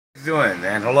Doing?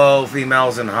 And hello,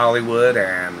 females in Hollywood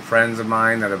and friends of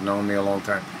mine that have known me a long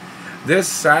time. This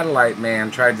satellite man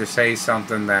tried to say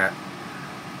something that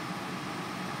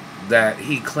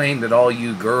he claimed that all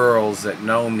you girls that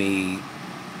know me,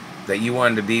 that you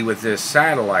wanted to be with this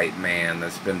satellite man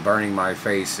that's been burning my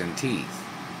face and teeth.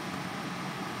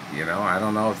 You know, I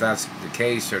don't know if that's the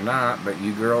case or not, but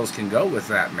you girls can go with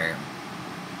that man.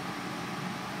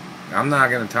 I'm not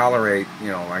going to tolerate,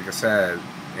 like I said,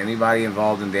 anybody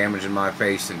involved in damaging my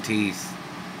face and teeth.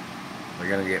 They're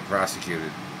going to get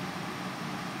prosecuted.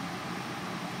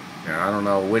 I don't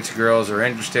know which girls are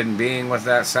interested in being with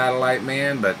that satellite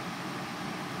man, but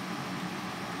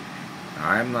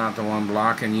I'm not the one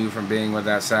blocking you from being with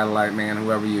that satellite man,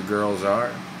 whoever you girls are.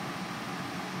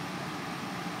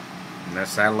 And that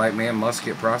satellite man must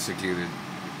get prosecuted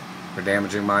for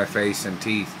damaging my face and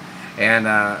teeth.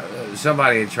 And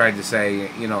somebody had tried to say,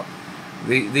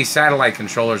 these satellite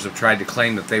controllers have tried to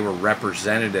claim that they were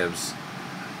representatives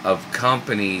of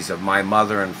companies of my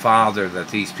mother and father that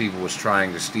these people was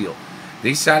trying to steal.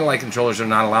 These satellite controllers are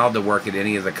not allowed to work at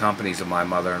any of the companies of my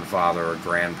mother and father or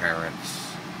grandparents.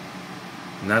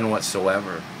 None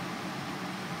whatsoever.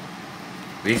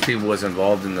 These people was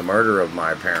involved in the murder of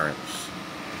my parents.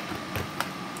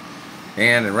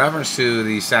 And in reference to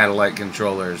these satellite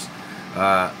controllers,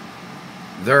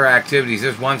 their activities,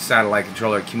 this one satellite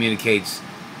controller communicates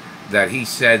that he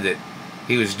said that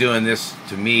he was doing this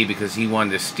to me because he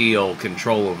wanted to steal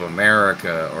control of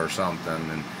America or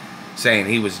something, and saying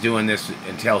he was doing this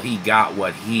until he got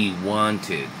what he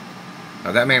wanted.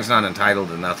 Now that man's not entitled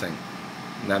to nothing.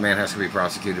 That man has to be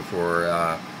prosecuted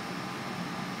for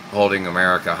holding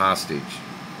America hostage.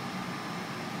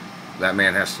 That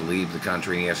man has to leave the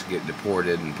country and he has to get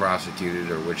deported and prosecuted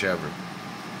or whichever.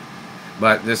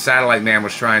 But this satellite man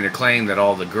was trying to claim that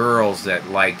all the girls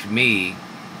that liked me,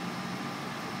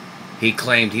 he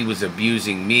claimed he was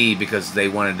abusing me because they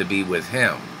wanted to be with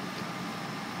him.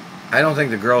 I don't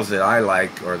think the girls that I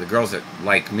like, or the girls that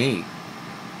like me,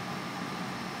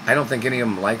 I don't think any of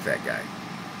them like that guy.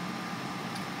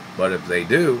 But if they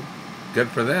do, good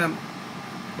for them.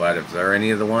 But if they're any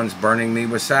of the ones burning me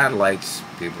with satellites,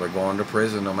 people are going to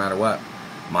prison no matter what.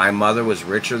 My mother was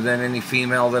richer than any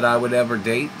female that I would ever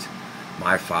date.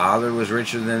 My father was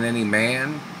richer than any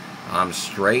man. I'm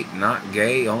straight, not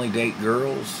gay, only date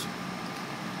girls.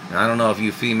 And I don't know if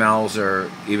you females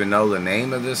even know the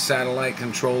name of this satellite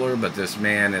controller, but this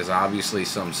man is obviously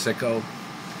some sicko.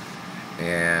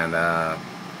 And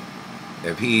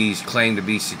if he's claimed to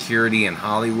be security in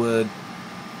Hollywood,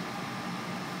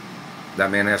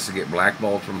 that man has to get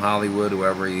blackballed from Hollywood,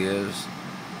 whoever he is.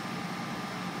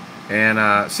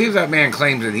 And see if that man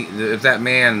claims that if that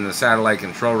man in the satellite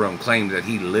control room claimed that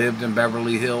he lived in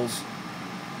Beverly Hills,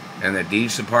 and the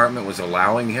Deeds Department was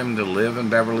allowing him to live in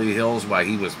Beverly Hills while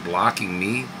he was blocking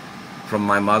me from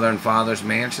my mother and father's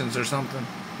mansions or something.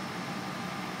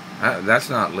 That's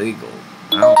not legal.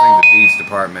 I don't think the Deeds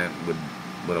Department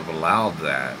would have allowed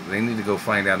that. They need to go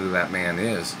find out who that man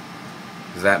is,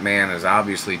 because that man is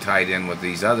obviously tied in with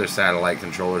these other satellite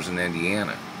controllers in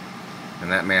Indiana,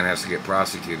 and that man has to get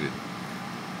prosecuted.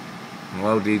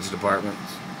 Hello, Deeds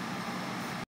Departments.